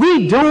holy,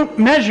 we don't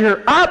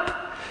measure up.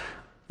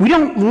 We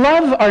don't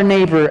love our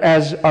neighbor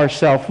as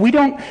ourselves. We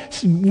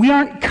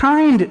aren't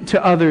kind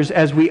to others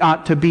as we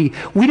ought to be.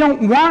 We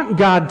don't want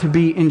God to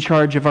be in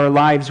charge of our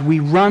lives. We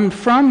run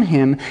from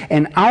him,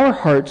 and our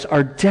hearts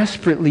are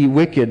desperately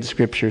wicked,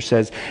 Scripture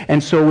says.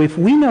 And so if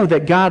we know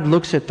that God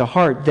looks at the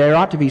heart, there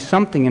ought to be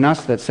something in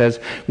us that says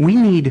we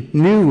need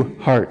new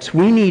hearts.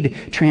 We need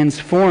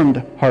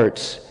transformed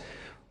hearts.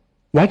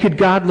 Why could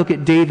God look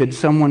at David,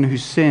 someone who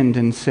sinned,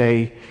 and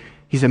say,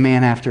 he's a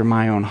man after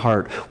my own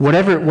heart?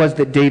 Whatever it was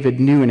that David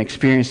knew and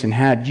experienced and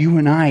had, you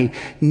and I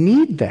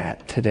need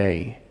that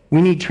today.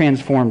 We need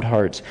transformed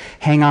hearts.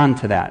 Hang on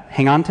to that.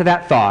 Hang on to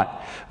that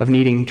thought of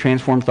needing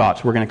transformed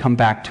thoughts. We're going to come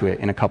back to it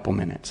in a couple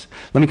minutes.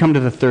 Let me come to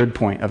the third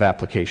point of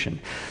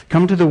application.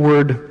 Come to the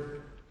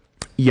word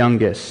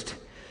youngest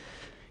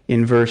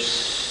in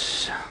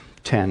verse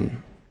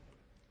 10.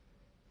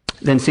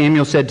 Then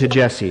Samuel said to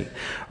Jesse,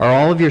 are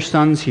all of your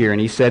sons here?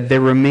 And he said, there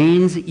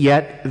remains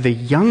yet the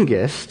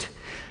youngest,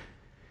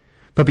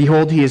 but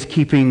behold, he is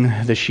keeping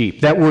the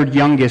sheep. That word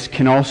youngest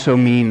can also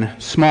mean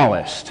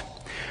smallest.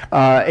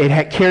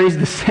 It carries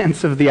the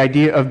sense of the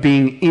idea of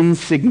being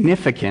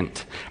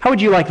insignificant. How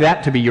would you like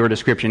that to be your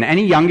description?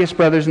 Any youngest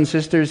brothers and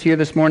sisters here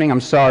this morning? I'm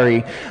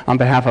sorry on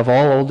behalf of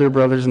all older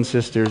brothers and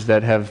sisters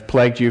that have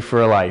plagued you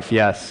for a life.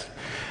 Yes.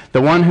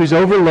 The one who's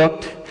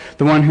overlooked,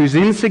 the one who's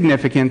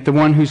insignificant, the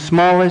one who's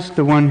smallest,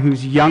 the one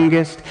who's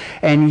youngest.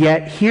 And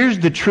yet, here's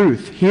the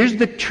truth. Here's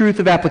the truth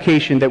of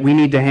application that we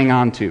need to hang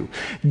on to.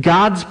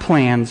 God's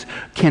plans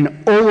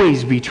can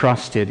always be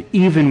trusted,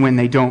 even when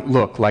they don't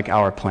look like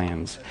our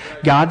plans.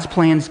 God's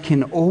plans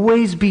can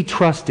always be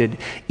trusted,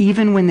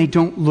 even when they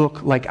don't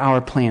look like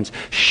our plans.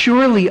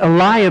 Surely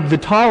Eliab, the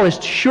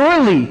tallest,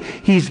 surely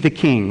he's the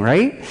king,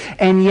 right?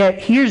 And yet,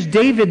 here's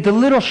David, the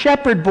little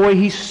shepherd boy.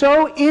 He's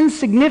so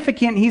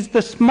insignificant, he's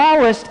the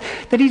smallest,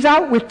 that he's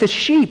out with the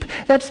sheep.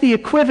 That's the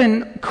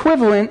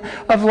equivalent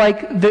of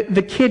like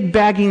the kid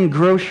bagging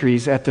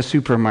groceries at the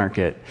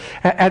supermarket.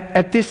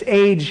 At this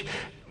age,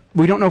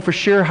 we don't know for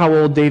sure how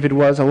old David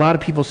was. A lot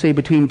of people say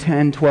between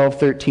 10, 12,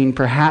 13,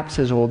 perhaps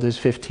as old as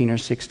 15 or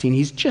 16.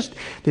 He's just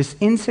this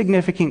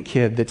insignificant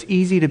kid that's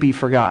easy to be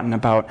forgotten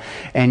about,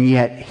 and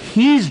yet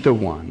he's the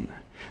one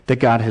that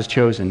God has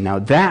chosen. Now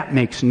that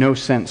makes no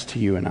sense to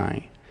you and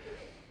I.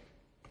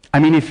 I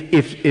mean,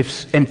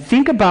 and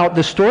think about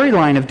the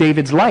storyline of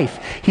David's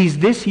life. He's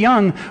this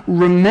young.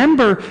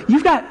 Remember,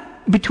 you've got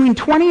between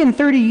 20 and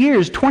 30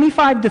 years,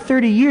 25 to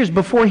 30 years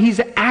before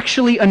he's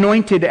actually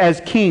anointed as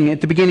king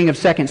at the beginning of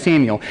 2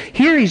 Samuel.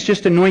 Here he's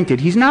just anointed.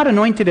 He's not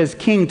anointed as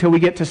king till we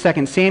get to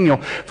 2 Samuel.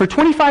 For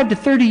 25 to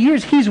 30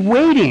 years, he's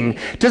waiting.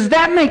 Does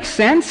that make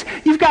sense?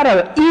 You've got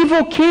an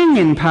evil king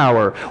in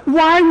power.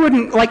 Why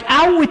wouldn't, like,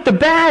 out with the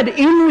bad,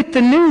 in with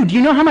the new? Do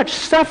you know how much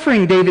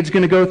suffering David's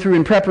going to go through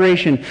in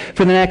preparation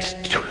for the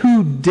next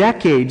 2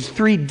 decades,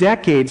 3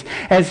 decades,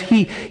 as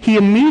he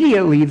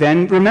immediately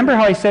then, remember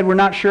how I said we're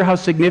not sure how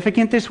significant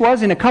this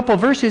was? In a couple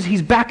verses,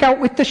 he's back out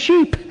with the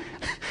sheep.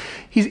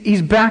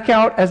 He's back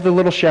out as the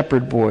little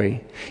shepherd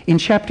boy. In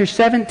chapter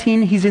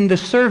 17, he's in the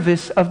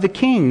service of the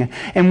king.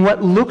 And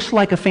what looks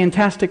like a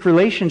fantastic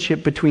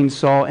relationship between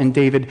Saul and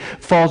David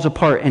falls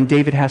apart, and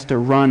David has to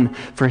run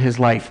for his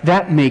life.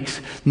 That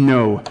makes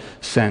no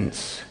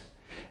sense.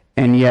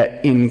 And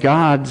yet, in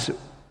God's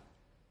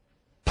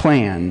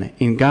plan,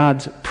 in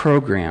God's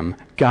program,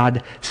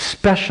 God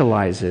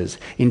specializes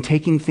in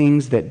taking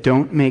things that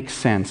don't make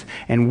sense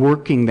and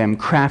working them,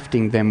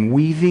 crafting them,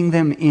 weaving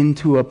them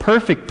into a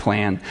perfect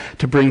plan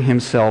to bring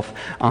himself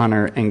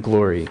honor and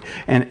glory.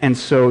 And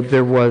so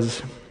there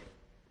was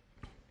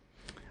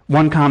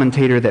one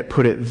commentator that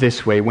put it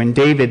this way: when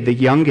David, the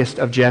youngest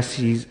of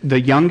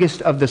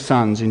the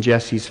sons in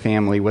Jesse's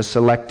family, was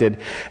selected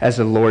as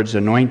the Lord's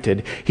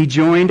anointed, he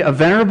joined a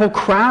venerable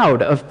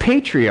crowd of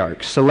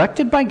patriarchs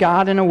selected by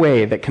God in a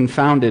way that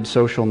confounded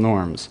social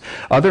norms.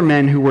 Other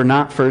men who were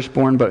not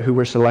firstborn but who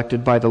were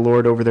selected by the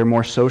Lord over their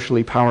more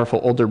socially powerful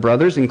older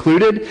brothers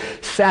included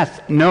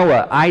Seth,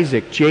 Noah,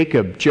 Isaac,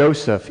 Jacob,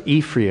 Joseph,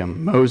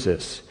 Ephraim,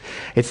 Moses.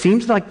 It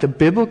seems like the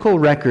biblical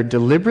record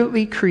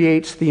deliberately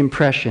creates the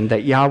impression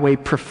that Yahweh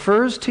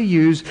prefers to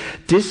use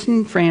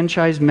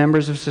disenfranchised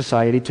members of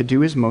society to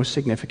do his most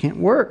significant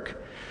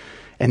work.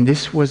 And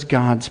this was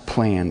God's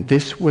plan.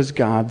 This was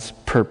God's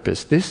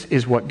purpose. This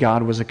is what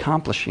God was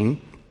accomplishing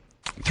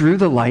through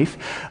the life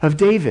of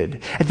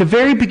David. At the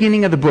very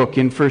beginning of the book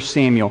in 1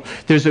 Samuel,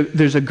 there's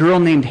a girl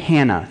named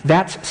Hannah.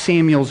 That's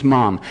Samuel's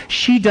mom.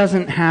 She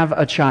doesn't have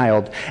a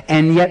child,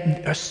 and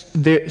yet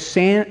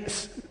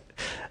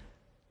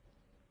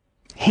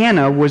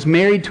Hannah was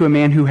married to a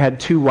man who had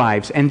 2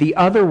 wives, and the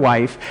other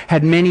wife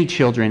had many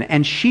children,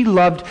 and she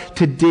loved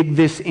to dig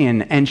this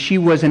in, and she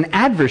was an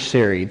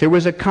adversary. There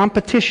was a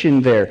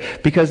competition there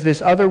because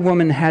this other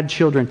woman had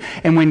children.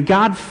 And when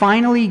God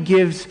finally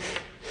gives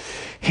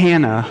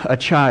Hannah a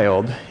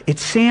child,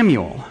 it's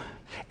Samuel.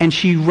 And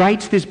she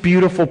writes this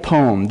beautiful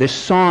poem, this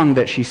song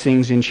that she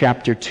sings in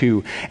chapter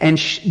 2. And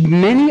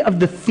many of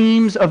the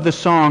themes of the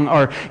song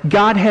are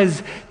God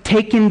has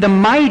taken the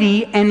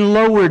mighty and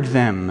lowered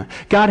them.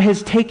 God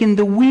has taken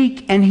the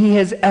weak and he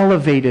has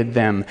elevated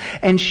them.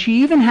 And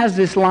she even has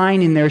this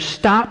line in there: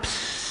 stop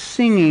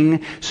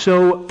singing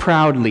so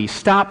proudly.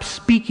 Stop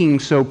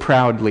speaking so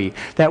proudly.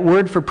 That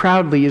word for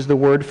proudly is the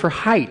word for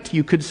height.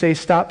 You could say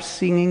stop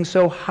singing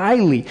so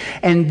highly.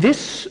 And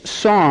this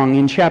song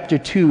in chapter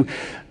 2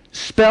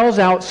 spells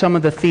out some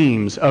of the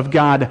themes of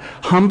God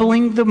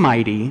humbling the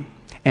mighty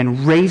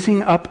and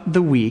raising up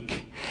the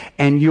weak.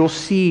 And you'll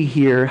see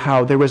here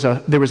how there was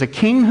a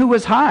king who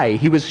was high.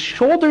 He was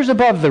shoulders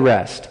above the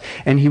rest,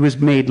 and he was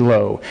made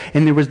low.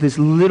 And there was this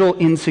little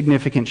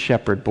insignificant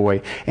shepherd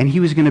boy, and he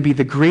was going to be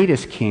the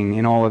greatest king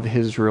in all of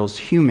Israel's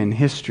human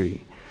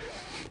history.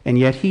 And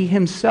yet he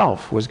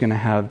himself was going to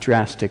have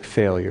drastic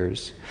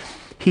failures.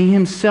 He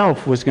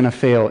himself was going to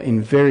fail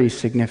in very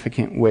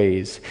significant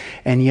ways.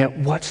 And yet,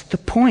 what's the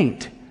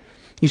point?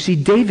 You see,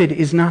 David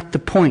is not the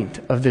point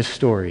of this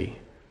story.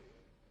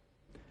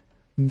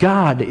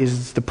 God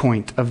is the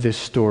point of this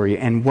story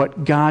and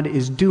what God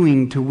is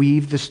doing to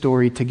weave the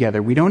story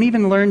together. We don't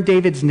even learn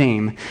David's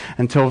name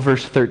until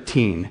verse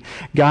 13.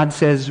 God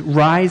says,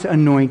 "Rise,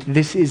 anoint,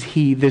 this is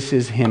he, this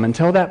is him."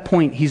 Until that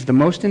point, he's the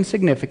most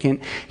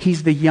insignificant,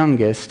 he's the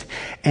youngest,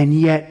 and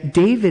yet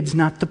David's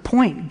not the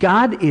point.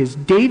 God is.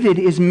 David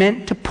is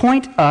meant to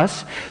point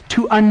us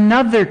to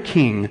another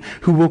king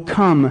who will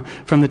come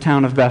from the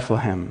town of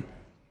Bethlehem.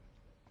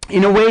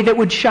 in a way that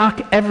would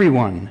shock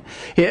everyone.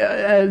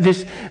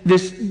 If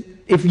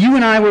you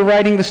and I were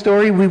writing the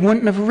story, we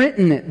wouldn't have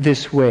written it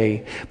this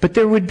way. But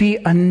there would be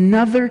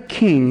another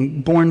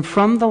king born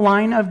from the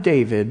line of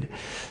David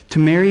to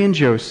Mary and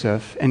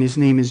Joseph, and his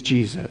name is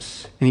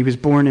Jesus. And he was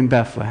born in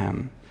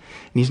Bethlehem.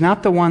 And he's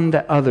not the one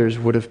that others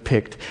would have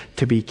picked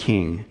to be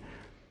king.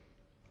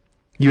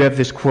 You have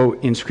this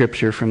quote in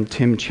Scripture from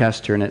Tim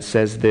Chester, and it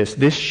says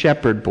this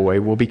shepherd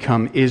boy will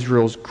become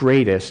Israel's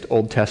greatest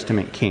Old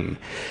Testament king.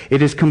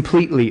 It is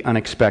completely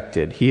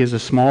unexpected. He is a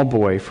small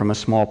boy from a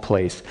small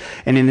place.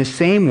 And in the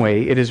same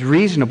way, it is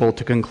reasonable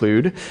to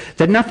conclude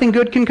that nothing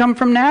good can come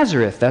from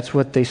Nazareth. That's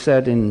what they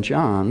said in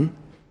John.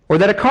 Or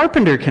that a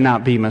carpenter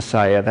cannot be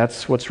Messiah.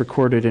 That's what's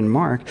recorded in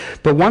Mark.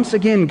 But once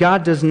again,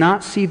 God does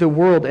not see the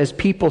world as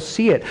people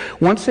see it.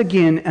 Once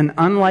again, an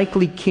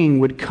unlikely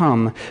king would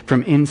come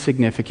from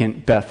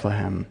insignificant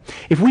Bethlehem.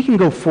 If we can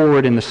go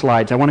forward in the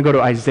slides, I want to go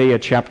to Isaiah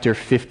chapter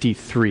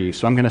 53.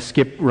 So I'm going to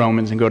skip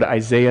Romans and go to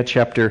Isaiah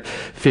chapter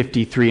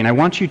 53. And I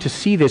want you to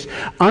see this.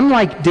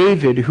 Unlike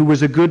David, who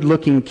was a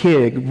good-looking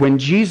kid, when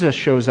Jesus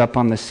shows up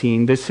on the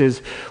scene, this is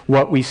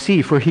what we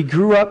see. For he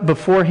grew up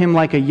before him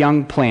like a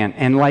young plant,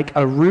 and like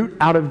a root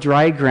out of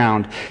dry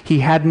ground. He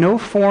had no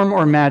form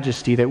or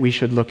majesty that we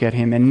should look at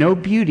him, and no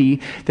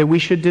beauty that we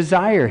should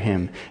desire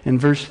him. In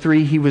verse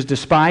 3, he was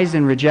despised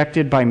and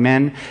rejected by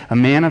men, a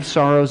man of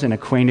sorrows and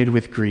acquainted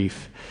with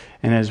grief.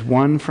 And as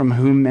one from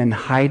whom men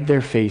hide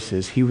their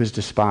faces, he was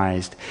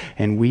despised,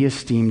 and we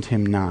esteemed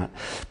him not.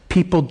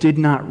 People did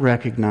not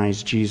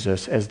recognize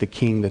Jesus as the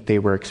king that they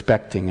were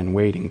expecting and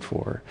waiting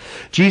for.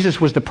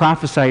 Jesus was the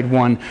prophesied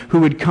one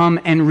who would come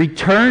and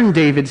return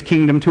David's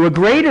kingdom to a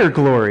greater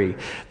glory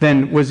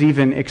than was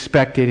even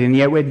expected. And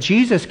yet when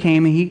Jesus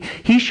came, he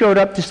showed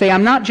up to say,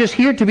 I'm not just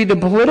here to be the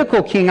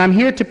political king, I'm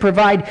here to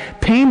provide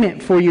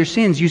payment for your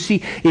sins. You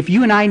see, if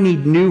you and I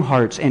need new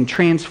hearts and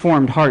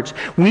transformed hearts,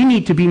 we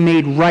need to be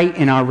made right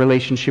in our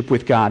relationship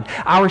with God.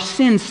 Our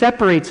sin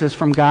separates us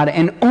from God,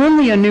 and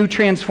only a new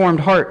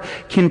transformed heart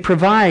can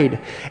provide.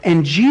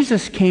 And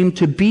Jesus came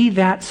to be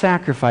that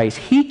sacrifice.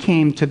 He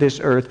came to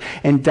this earth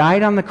and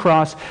died on the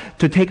cross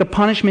to take a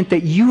punishment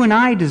that you and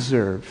I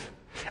deserve.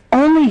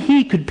 Only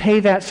he could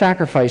pay that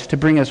sacrifice to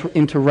bring us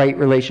into right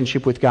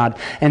relationship with God.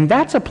 And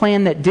that's a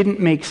plan that didn't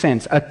make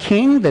sense. A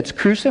king that's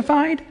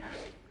crucified?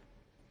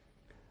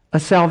 A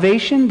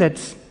salvation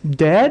that's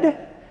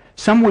dead?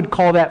 Some would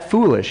call that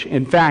foolish.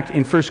 In fact,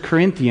 in 1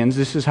 Corinthians,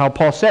 this is how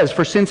Paul says,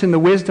 For since in the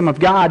wisdom of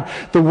God,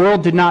 the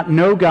world did not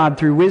know God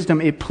through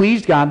wisdom, it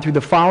pleased God through the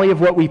folly of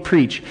what we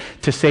preach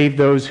to save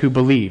those who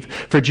believe.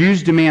 For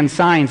Jews demand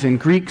signs and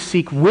Greeks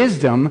seek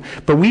wisdom,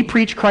 but we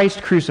preach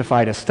Christ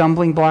crucified, a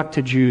stumbling block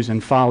to Jews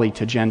and folly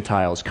to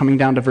Gentiles. Coming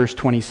down to verse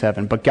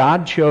 27, But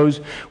God chose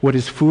what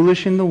is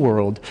foolish in the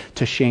world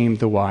to shame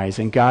the wise,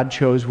 and God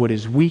chose what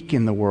is weak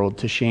in the world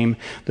to shame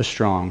the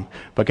strong.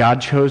 But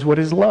God chose what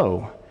is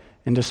low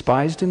and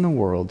despised in the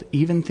world,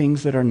 even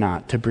things that are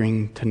not, to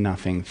bring to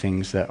nothing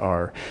things that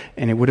are.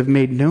 And it would have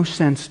made no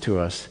sense to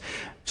us,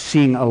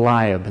 seeing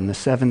Eliab and the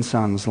 7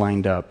 sons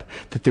lined up,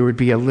 that there would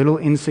be a little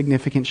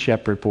insignificant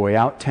shepherd boy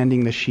out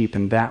tending the sheep,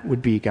 and that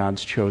would be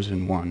God's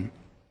chosen one.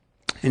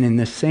 And in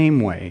the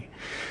same way,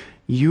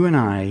 you and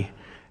I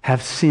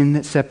have sin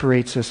that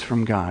separates us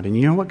from God. And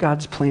you know what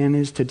God's plan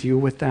is to deal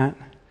with that?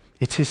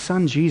 It's his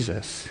son,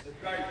 Jesus.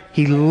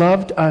 He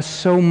loved us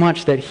so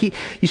much that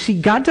you see,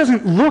 God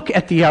doesn't look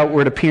at the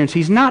outward appearance.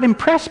 He's not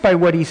impressed by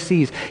what he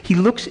sees. He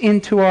looks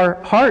into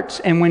our hearts,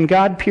 and when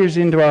God peers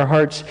into our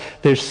hearts,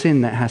 there's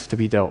sin that has to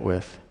be dealt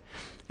with.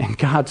 And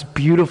God's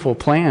beautiful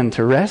plan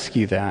to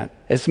rescue that,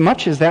 as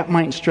much as that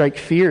might strike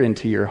fear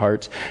into your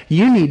hearts,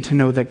 you need to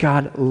know that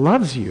God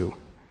loves you.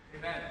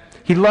 Amen.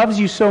 He loves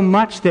you so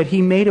much that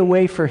he made a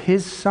way for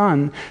his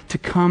son to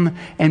come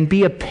and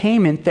be a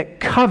payment that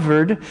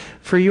covered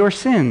for your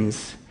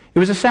sins. It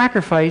was a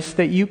sacrifice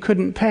that you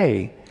couldn't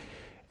pay.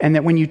 And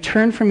that when you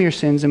turn from your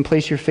sins and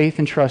place your faith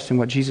and trust in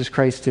what Jesus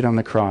Christ did on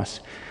the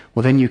cross,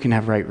 well, then you can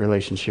have right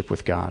relationship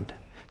with God.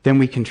 Then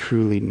we can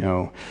truly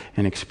know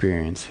and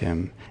experience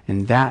him.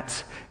 And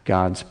that's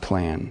God's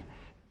plan.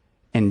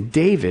 And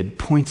David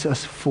points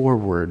us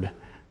forward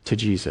to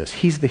Jesus.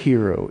 He's the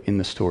hero in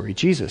the story.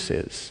 Jesus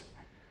is.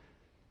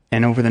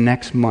 And over the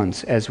next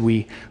months, as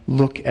we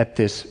look at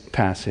this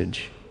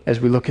passage, as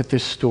we look at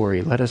this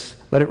story, let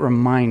it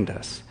remind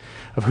us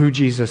of who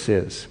Jesus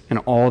is and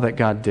all that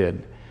God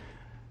did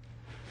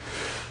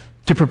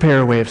to prepare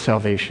a way of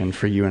salvation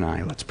for you and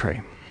I. Let's pray.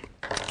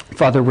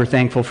 Father, we're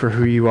thankful for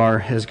who you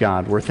are as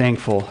God. We're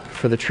thankful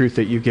for the truth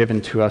that you've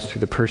given to us through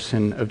the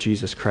person of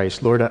Jesus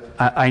Christ. Lord,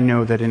 I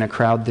know that in a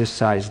crowd this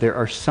size, there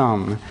are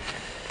some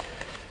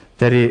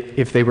that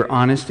if they were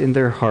honest in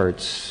their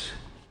hearts,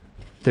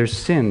 there's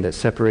sin that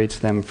separates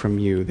them from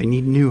you. They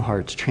need new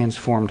hearts,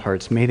 transformed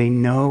hearts. May they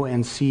know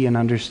and see and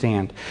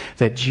understand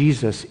that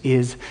Jesus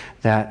is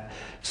that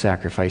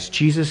sacrifice.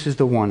 Jesus is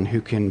the one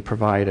who can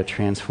provide a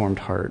transformed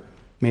heart.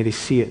 May they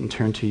see it and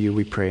turn to you,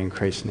 we pray in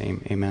Christ's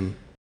name. Amen.